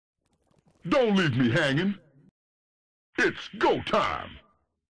Don't leave me hanging. It's go time.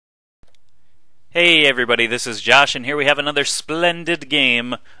 Hey everybody, this is Josh, and here we have another splendid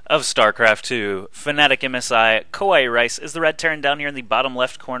game of StarCraft 2. Fnatic MSI KawaiiRice is the red Terran down here in the bottom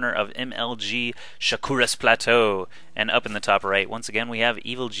left corner of MLG Shakuras Plateau. And up in the top right, once again, we have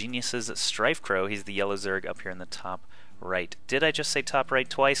Evil Genius's StrifeCro. He's the yellow Zerg up here in the top right. Did I just say top right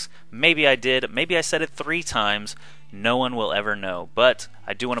twice? Maybe I did. Maybe I said it 3 times. No one will ever know. But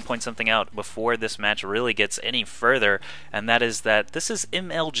I do want to point something out before this match really gets any further, and that is that this is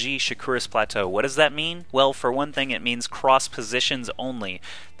MLG Shakuras Plateau. What does that mean? Well, for one thing, it means cross positions only.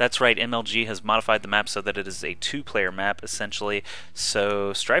 That's right, MLG has modified the map so that it is a 2-player map, essentially.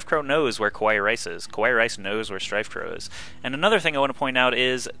 So StrifeCro knows where KawaiiRice is. KawaiiRice knows where StrifeCro is. And another thing I want to point out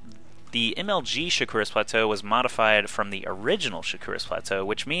is the MLG Shakuras Plateau was modified from the original Shakuras Plateau,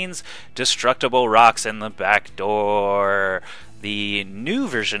 which means destructible rocks in the back door. The new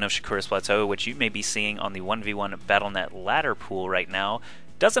version of Shakuras Plateau, which you may be seeing on the 1v1 BattleNet ladder pool right now,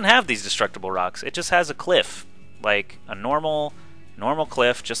 doesn't have these destructible rocks. It just has a cliff, like a normal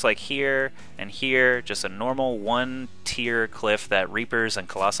cliff, just like here and here, just a normal 1-tier cliff that Reapers and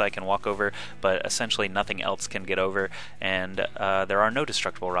Colossi can walk over, but essentially nothing else can get over, and there are no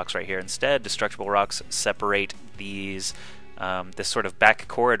destructible rocks right here. Instead, destructible rocks separate these this sort of back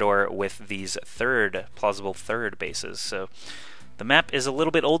corridor with these plausible third bases. So the map is a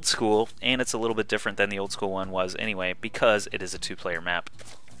little bit old school, and it's a little bit different than the old school one was anyway, because it is a 2-player map.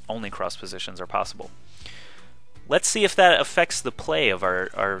 Only cross positions are possible. Let's see if that affects the play of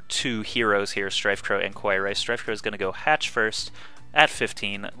our 2 heroes here, StrifeCro and KawaiiRice. StrifeCro is going to go hatch first at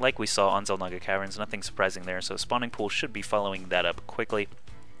 15, like we saw on Xel'Naga Caverns. Nothing surprising there, so Spawning Pool should be following that up quickly.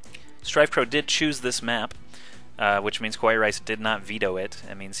 StrifeCro did choose this map, which means KawaiiRice did not veto it.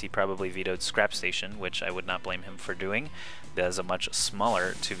 It means he probably vetoed Scrap Station, which I would not blame him for doing. That is a much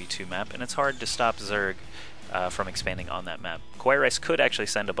smaller 2v2 map, and it's hard to stop Zerg from expanding on that map. KawaiiRice could actually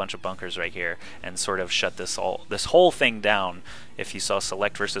send a bunch of bunkers right here and sort of shut this whole thing down. If you saw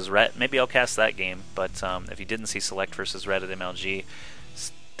Select versus Ret, maybe I'll cast that game, but if you didn't see Select versus Ret at MLG,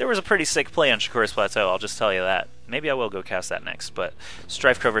 there was a pretty sick play on Shakuras Plateau, I'll just tell you that. Maybe I will go cast that next, but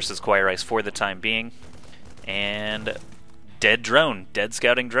StrifeCro versus KawaiiRice for the time being. And dead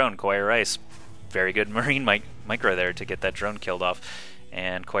scouting drone, KawaiiRice. Very good Marine micro there to get that drone killed off.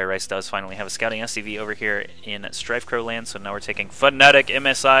 And KawaiiRice does finally have a scouting SCV over here in StrifeCro land, so now we're taking Fnatic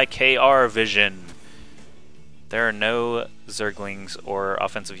MSI KR Vision. There are no Zerglings or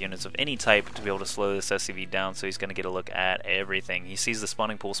offensive units of any type to be able to slow this SCV down, so he's going to get a look at everything. He sees the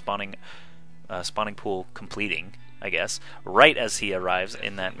spawning pool completing, I guess, right as he arrives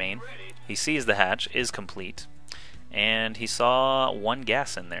in that main. He sees the hatch is complete, and he saw 1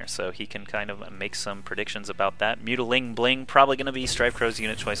 gas in there, so he can kind of make some predictions about that. Mutiling Bling, probably going to be StrifeCro's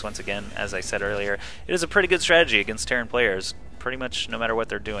unit choice once again. As I said earlier, it is a pretty good strategy against Terran players, pretty much no matter what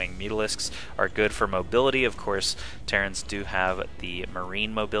they're doing. Mutalisks are good for mobility. Of course, Terrans do have the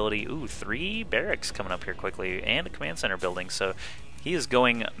Marine mobility. Ooh, 3 barracks coming up here quickly, and a command center building, so he is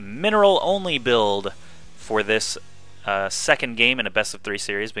going mineral-only build for this second game in a best-of-3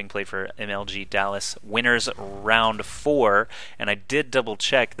 series being played for MLG Dallas Winners Round 4, and I did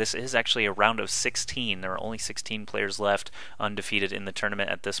double-check, this is actually a round of 16. There are only 16 players left undefeated in the tournament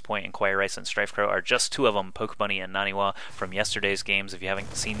at this point, and KawaiiRice and StrifeCro are just 2 of them, Pokebunny and Naniwa from yesterday's games. If you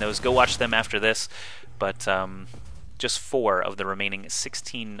haven't seen those, go watch them after this, but just 4 of the remaining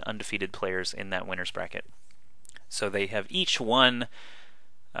 16 undefeated players in that winners bracket. So they have each won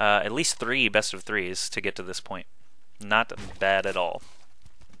at least 3 best-of-3s to get to this point. Not bad at all.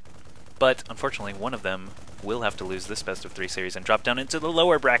 But unfortunately, one of them will have to lose this best-of-3 series and drop down into the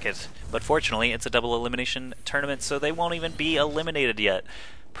lower bracket. But fortunately, it's a double elimination tournament, so they won't even be eliminated yet.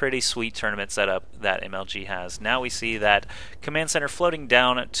 Pretty sweet tournament setup that MLG has. Now we see that command center floating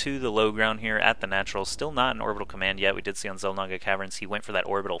down to the low ground here at the natural. Still not an orbital command yet. We did see on Xel'Naga Caverns he went for that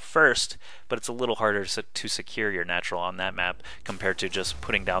orbital first, but it's a little harder to secure your natural on that map compared to just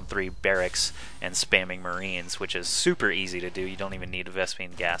putting down 3 barracks and spamming Marines, which is super easy to do. You don't even need a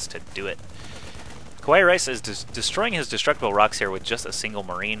Vespene gas to do it. KawaiiRice is destroying his destructible rocks here with just a single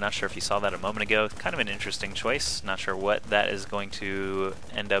Marine. Not sure if you saw that a moment ago. Kind of an interesting choice. Not sure what that is going to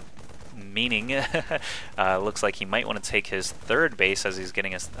end up meaning. Looks like he might want to take his 3rd base as he's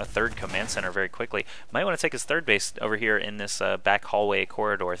getting a 3rd command center very quickly. Might want to take his 3rd base over here in this back hallway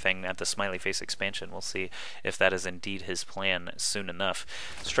corridor thing at the Smiley Face expansion. We'll see if that is indeed his plan soon enough.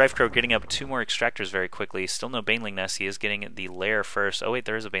 StrifeCro getting up 2 more extractors very quickly. Still no Baneling Nest. He is getting the lair first. Oh wait,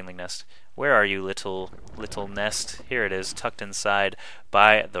 there is a Baneling Nest. Where are you, little nest? Here it is, tucked inside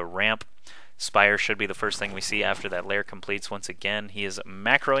by the ramp. Spire should be the first thing we see after that lair completes. Once again, he is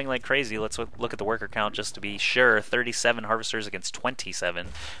macroing like crazy. Let's look at the worker count just to be sure. 37 harvesters against 27.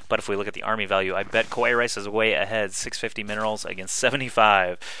 But if we look at the army value, I bet KawaiiRice is way ahead. 650 minerals against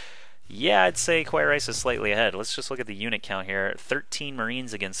 75. Yeah, I'd say KawaiiRice is slightly ahead. Let's just look at the unit count here. 13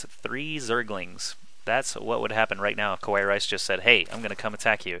 Marines against 3 Zerglings. That's what would happen right now if KawaiiRice just said, hey, I'm going to come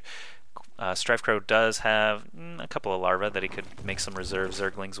attack you. StrifeCro does have a couple of larvae that he could make some reserve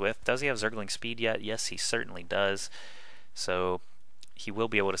Zerglings with. Does he have Zergling speed yet? Yes, he certainly does. So he will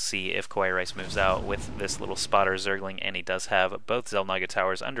be able to see if KawaiiRice moves out with this little spotter Zergling, and he does have both Xel'Naga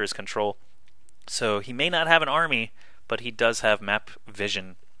towers under his control. So he may not have an army, but he does have map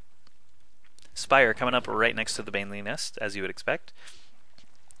vision. Spire coming up right next to the Baneling Nest, as you would expect.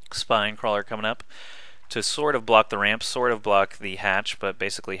 Spine Crawler coming up to sort of block the ramp, sort of block the hatch, but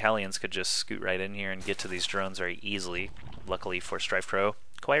basically Hellions could just scoot right in here and get to these drones very easily, luckily for StrifeCro.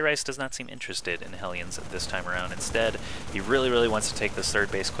 KawaiiRice does not seem interested in Hellions this time around. Instead, he really wants to take this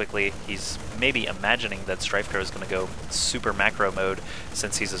third base quickly. He's maybe imagining that StrifeCro is going to go super macro mode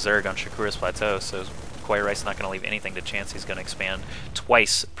since he's a Zerg on Shakuras Plateau, so KawaiiRice is not going to leave anything to chance. He's going to expand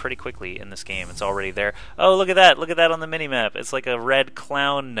twice pretty quickly in this game. It's already there. Oh, look at that. Look at that on the minimap. It's like a red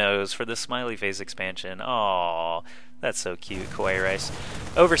clown nose for the smiley face expansion. Aww. That's so cute, KawaiiRice.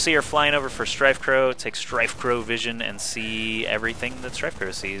 Overseer flying over for StrifeCro. Take StrifeCro vision and see everything that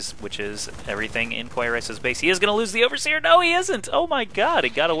StrifeCro sees, which is everything in KawaiiRice's base. He is going to lose the Overseer. No, he isn't. Oh my god, he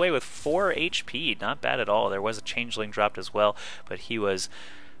got away with 4 HP. Not bad at all. There was a Changeling dropped as well, but he was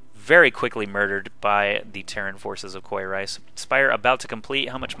very quickly murdered by the Terran forces of KawaiiRice. Spire about to complete.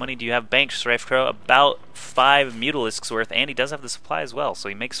 How much money do you have banked, StrifeCro? About 5 Mutalisks worth, and he does have the supply as well, so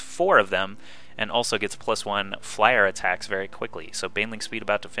he makes 4 of them, and also gets +1 flyer attacks very quickly. So Baneling speed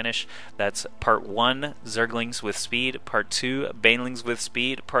about to finish. That's part 1, Zerglings with speed. Part 2, Banelings with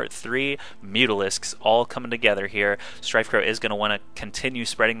speed. Part 3, Mutalisks, all coming together here. StrifeCro is going to want to continue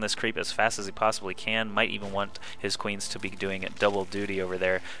spreading this creep as fast as he possibly can. Might even want his queens to be doing double duty over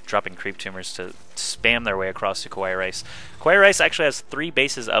there, dropping creep tumors to spam their way across to KawaiiRice. KawaiiRice actually has 3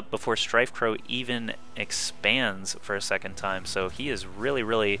 bases up before StrifeCro even expands for a second time, so he is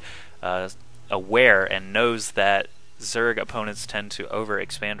really aware and knows that Zerg opponents tend to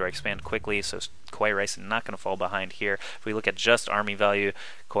overexpand or expand quickly, so KawaiiRice is not going to fall behind here. If we look at just army value,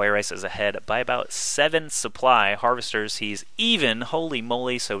 KawaiiRice is ahead by about 7 supply. Harvesters, he's even. Holy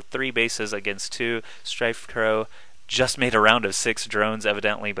moly, so 3 bases against 2. StrifeCro just made a round of 6 drones,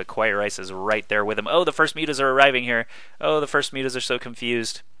 evidently, but KawaiiRice is right there with him. Oh, the first mutas are arriving here. Oh, the first mutas are so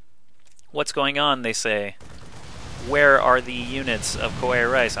confused. What's going on, they say. Where are the units of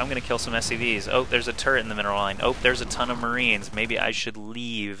KawaiiRice? I'm going to kill some SCVs. Oh, there's a turret in the mineral line. Oh, there's a ton of Marines. Maybe I should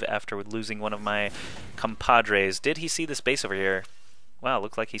leave after losing one of my compadres. Did he see this base over here? Wow,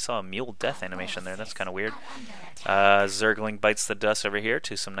 looked like he saw a mule death animation there. That's kind of weird. Zergling bites the dust over here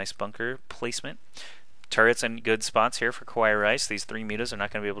to some nice bunker placement. Turrets in good spots here for KawaiiRice. These 3 mutas are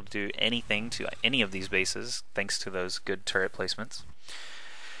not going to be able to do anything to any of these bases thanks to those good turret placements.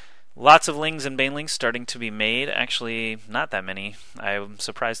 Lots of Lings and Banelings starting to be made. Actually, not that many. I'm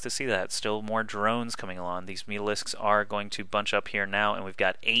surprised to see that. Still more drones coming along. These Mutalisks are going to bunch up here now, and we've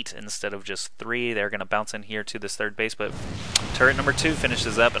got 8 instead of just 3. They're going to bounce in here to this third base, but turret number 2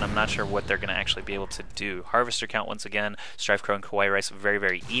 finishes up, and I'm not sure what they're going to actually be able to do. Harvester count once again. StrifeCro and KawaiiRice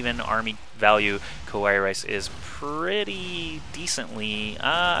very even. Army value, KawaiiRice is pretty decently,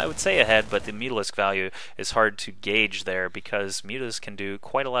 I would say ahead, but the Mutalisk value is hard to gauge there because Mutas can do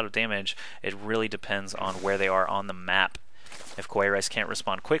quite a lot of damage. It really depends on where they are on the map. If KawaiiRice can't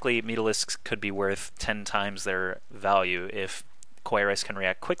respond quickly, Mutalisks could be worth 10 times their value. If KawaiiRice can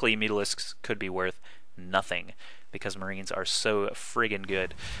react quickly, Mutalisks could be worth nothing because Marines are so friggin'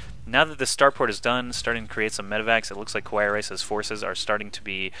 good. Now that the starport is done, starting to create some medevacs, it looks like KawaiiRice's forces are starting to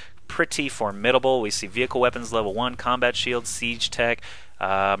be pretty formidable. We see vehicle weapons level 1, combat shields, siege tech,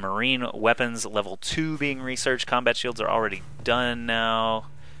 marine weapons level 2 being researched. Combat shields are already done now.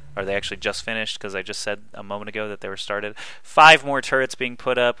 Are they actually just finished? Because I just said a moment ago that they were started. 5 more turrets being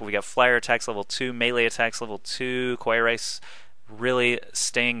put up. We got flyer attacks level 2, melee attacks level 2. KawaiiRice really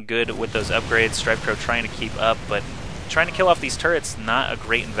staying good with those upgrades. StrifeCro trying to keep up, but trying to kill off these turrets, not a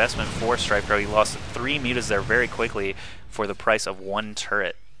great investment for StrifeCro. He lost 3 mutas there very quickly for the price of 1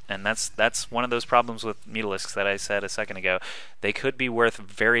 turret. And that's one of those problems with Mutalisks that I said a second ago. They could be worth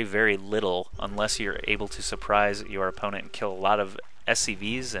very little unless you're able to surprise your opponent and kill a lot of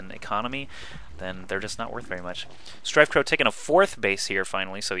SCVs and economy, then they're just not worth very much. StrifeCro taking a 4th base here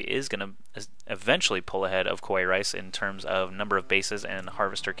finally, so he is going to eventually pull ahead of KawaiiRice in terms of number of bases and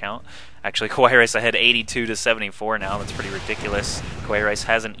harvester count. Actually, KawaiiRice ahead 82 to 74 now. That's pretty ridiculous. KawaiiRice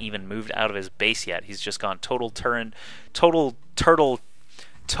hasn't even moved out of his base yet. He's just gone total Terran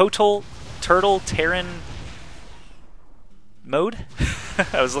mode.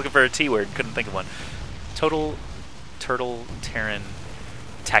 I was looking for a T word, couldn't think of one. Total turtle Terran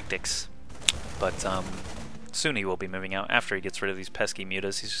tactics. But soon he will be moving out after he gets rid of these pesky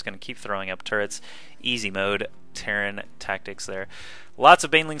mutas. He's just going to keep throwing up turrets. Easy mode, Terran tactics there. Lots of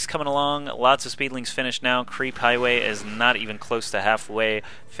banelings coming along. Lots of speedlings finished now. Creep Highway is not even close to halfway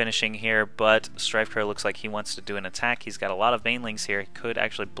finishing here, but StrifeCro looks like he wants to do an attack. He's got a lot of banelings here. He could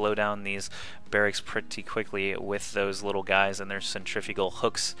actually blow down these barracks pretty quickly with those little guys and their centrifugal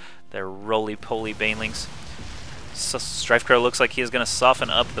hooks, their roly-poly banelings. So StrifeCro looks like he is going to soften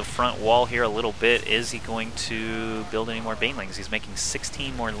up the front wall here a little bit. Is he going to build any more banelings? He's making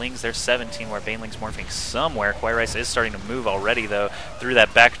 16 more lings. There's 17 more banelings morphing somewhere. KawaiiRice is starting to move already, though, through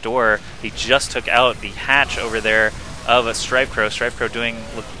that back door. He just took out the hatch over there of a StrifeCro. StrifeCro doing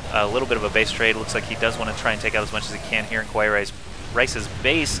a little bit of a base trade. Looks like he does want to try and take out as much as he can here in KawaiiRice's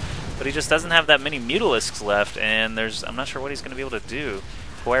base, but he just doesn't have that many Mutalisks left, and I'm not sure what he's going to be able to do.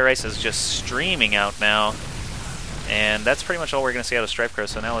 KawaiiRice is just streaming out now. And that's pretty much all we're going to see out of StrifeCro.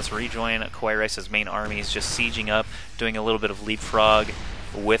 So now let's rejoin KawaiiRice's main army. He's just sieging up, doing a little bit of leapfrog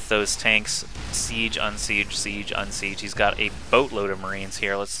with those tanks. Siege, unsiege, siege, unsiege. He's got a boatload of Marines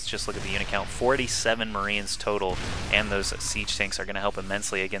here. Let's just look at the unit count. 47 Marines total, and those siege tanks are going to help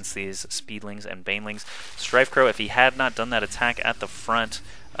immensely against these speedlings and banelings. StrifeCro, if he had not done that attack at the front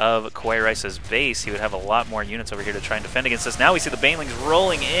of KawaiiRice's base, he would have a lot more units over here to try and defend against us. Now we see the banelings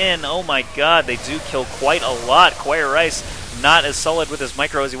rolling in. Oh my god, they do kill quite a lot. KawaiiRice not as solid with his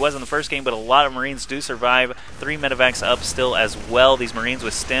micro as he was in the first game, but a lot of Marines do survive. 3 medevacs up still as well. These Marines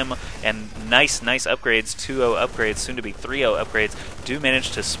with stim and nice upgrades, 2-0 upgrades, soon to be 3-0 upgrades, do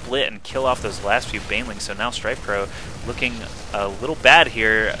manage to split and kill off those last few banelings. So now StrifeCro looking a little bad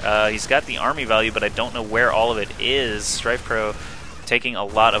here. He's got the army value, but I don't know where all of it is. StrifeCro taking a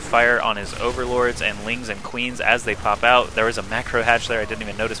lot of fire on his overlords and lings and queens as they pop out. There was a macro hatch there I didn't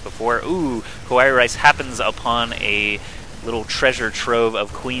even notice before. Ooh, KawaiiRice happens upon a little treasure trove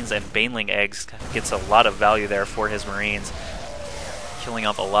of queens and baneling eggs. Gets a lot of value there for his Marines, killing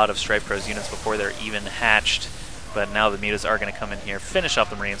off a lot of StrifeCro's units before they're even hatched. But now the mutas are going to come in here, finish off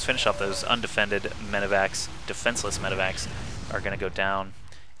the Marines, finish off those undefended medevacs. Defenseless medevacs are going to go down.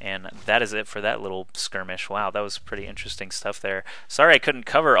 And that is it for that little skirmish. Wow, that was pretty interesting stuff there. Sorry I couldn't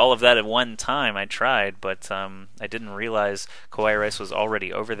cover all of that at one time. I tried, but I didn't realize KawaiiRice was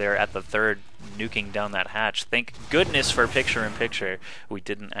already over there at the third, nuking down that hatch. Thank goodness for picture-in-picture. We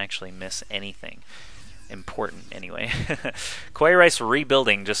didn't actually miss anything important anyway. KawaiiRice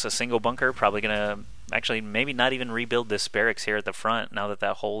rebuilding just a single bunker, probably going to actually maybe not even rebuild this barracks here at the front. Now that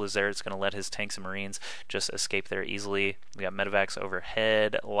that hole is there, it's going to let his tanks and Marines just escape there easily. We got medevacs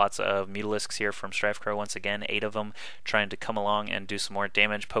overhead, lots of Mutalisks here from StrifeCro once again, 8 of them trying to come along and do some more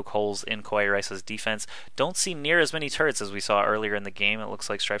damage, poke holes in KawaiiRice's defense. Don't see near as many turrets as we saw earlier in the game. It looks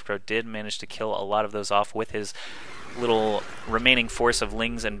like StrifeCro did manage to kill a lot of those off with his little remaining force of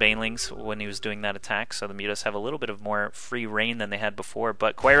lings and banelings when he was doing that attack, so the mutas have a little bit of more free reign than they had before.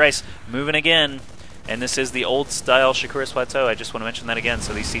 But KawaiiRice moving again, and this is the old style Shakuras Plateau. I just want to mention that again,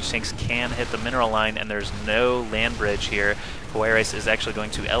 so these siege tanks can hit the mineral line and there's no land bridge here. KawaiiRice is actually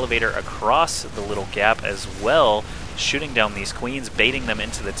going to elevator across the little gap as well, shooting down these queens, baiting them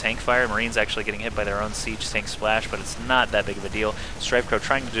into the tank fire. Marines actually getting hit by their own siege tank splash, but it's not that big of a deal. StrifeCro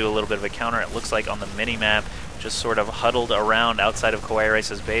trying to do a little bit of a counter, it looks like on the mini-map, just sort of huddled around outside of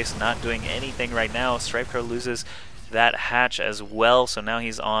KawaiiRice's base, not doing anything right now. StrifeCro loses that hatch as well, so now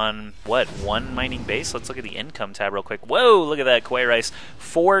he's on, what, 1 mining base? Let's look at the income tab real quick. Whoa, look at that, KawaiiRice.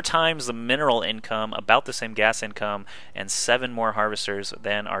 4 times the mineral income, about the same gas income, and 7 more harvesters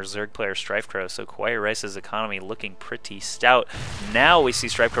than our Zerg player StrifeCro. So KawaiiRice's economy looking pretty stout. Now we see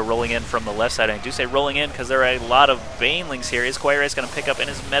StrifeCro rolling in from the left side, and I do say rolling in because there are a lot of banelings here. Is KawaiiRice going to pick up in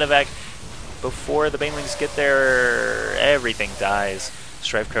his medevac before the banelings get there? Everything dies.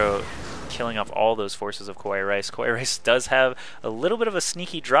 StrifeCro killing off all those forces of KawaiiRice. KawaiiRice does have a little bit of a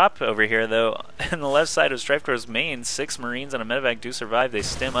sneaky drop over here, though. On the left side of StrifeCro's main, 6 Marines and a medevac do survive. They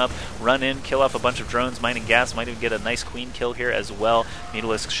stim up, run in, kill off a bunch of drones, mining gas, might even get a nice queen kill here as well.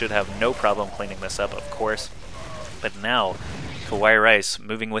 Mutalisks should have no problem cleaning this up, of course. But now KawaiiRice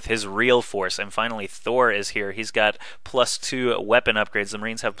moving with his real force. And finally, Thor is here. He's got +2 weapon upgrades. The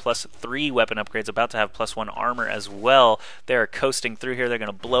Marines have +3 weapon upgrades, about to have +1 armor as well. They're coasting through here. They're going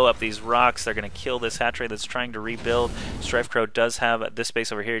to blow up these rocks. They're going to kill this hatchery that's trying to rebuild. StrifeCro does have this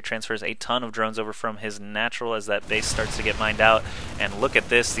base over here. He transfers a ton of drones over from his natural as that base starts to get mined out. And look at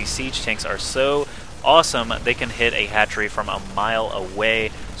this. These siege tanks are so awesome. They can hit a hatchery from a mile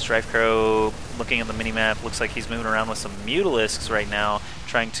away. StrifeCro, looking at the minimap, looks like he's moving around with some Mutalisks right now,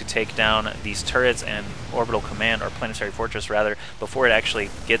 trying to take down these turrets and orbital command, or planetary fortress rather, before it actually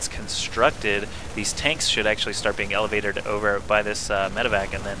gets constructed. These tanks should actually start being elevated over by this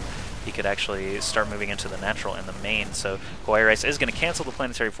medevac, and then he could actually start moving into the natural and the main. So KawaiiRice is going to cancel the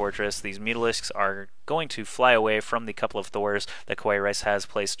planetary fortress. These Mutalisks are going to fly away from the couple of Thors that KawaiiRice has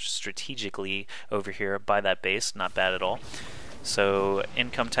placed strategically over here by that base. Not bad at all. So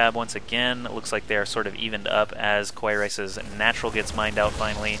income tab once again, it looks like they're sort of evened up as KawaiiRice's natural gets mined out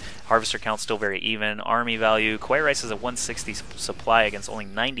finally. Harvester count still very even. Army value, KawaiiRice is a 160 supply against only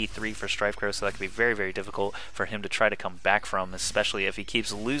 93 for StrifeCro, so that could be very, very difficult for him to try to come back from, especially if he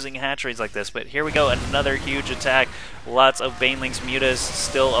keeps losing hatcheries like this. But here we go, another huge attack. Lots of Banelings Mutas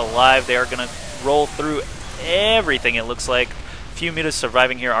still alive. They are going to roll through everything, it looks like. Few Mutas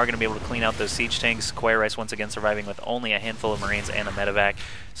surviving here are going to be able to clean out those siege tanks. KawaiiRice once again surviving with only a handful of Marines and a medevac.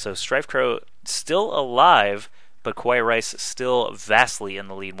 So StrifeCro still alive, but KawaiiRice still vastly in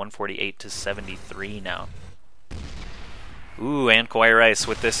the lead, 148 to 73 now. Ooh, and KawaiiRice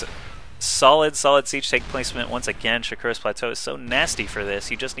with this solid siege tank placement once again. Shakuras Plateau is so nasty for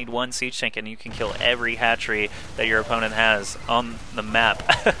this. You just need one siege tank and you can kill every hatchery that your opponent has on the map.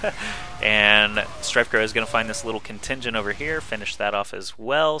 And StrifeCro is going to find this little contingent over here, finish that off as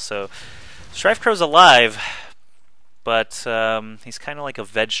well. So StrifeCro's alive, but he's kind of like a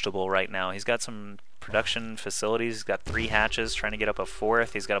vegetable right now. He's got some production facilities. He's got 3 hatches, trying to get up a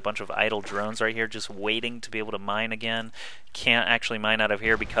 4th. He's got a bunch of idle drones right here just waiting to be able to mine again. Can't actually mine out of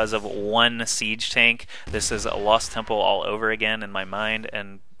here because of one siege tank. This is a lost temple all over again in my mind,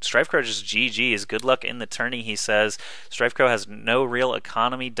 and StrifeCro just GG's. Good luck in the tourney, he says. StrifeCro has no real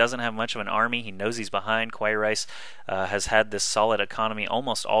economy, doesn't have much of an army. He knows he's behind. KawaiiRice has had this solid economy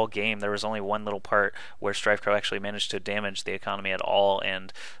almost all game. There was only one little part where StrifeCro actually managed to damage the economy at all,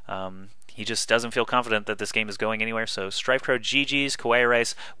 and he just doesn't feel confident that this game is going anywhere. So StrifeCro GG's.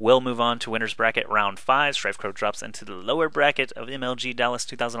 KawaiiRice will move on to winner's bracket round 5. StrifeCro drops into the lower bracket of MLG Dallas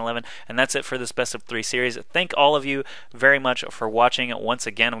 2011. And that's it for this best of 3 series. Thank all of you very much for watching. Once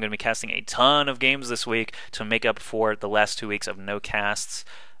again, I'm going to be casting a ton of games this week to make up for the last 2 weeks of no casts.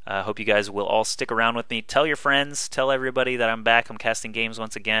 Hope you guys will all stick around with me. Tell your friends, tell everybody that I'm back. I'm casting games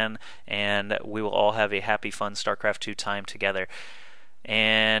once again, and we will all have a happy, fun StarCraft 2 time together.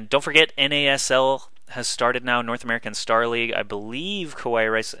 And don't forget, NASL has started now, North American Star League. I believe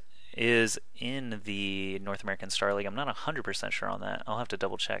KawaiiRice is in the North American Star League. I'm not 100% sure on that. I'll have to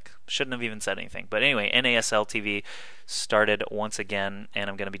double check. Shouldn't have even said anything. But anyway, NASL TV started once again, and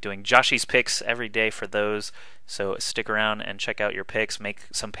I'm going to be doing Joshy's picks every day for those. So stick around and check out your picks. Make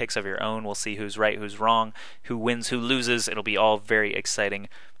some picks of your own. We'll see who's right, who's wrong, who wins, who loses. It'll be all very exciting.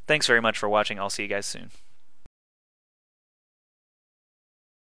 Thanks very much for watching. I'll see you guys soon.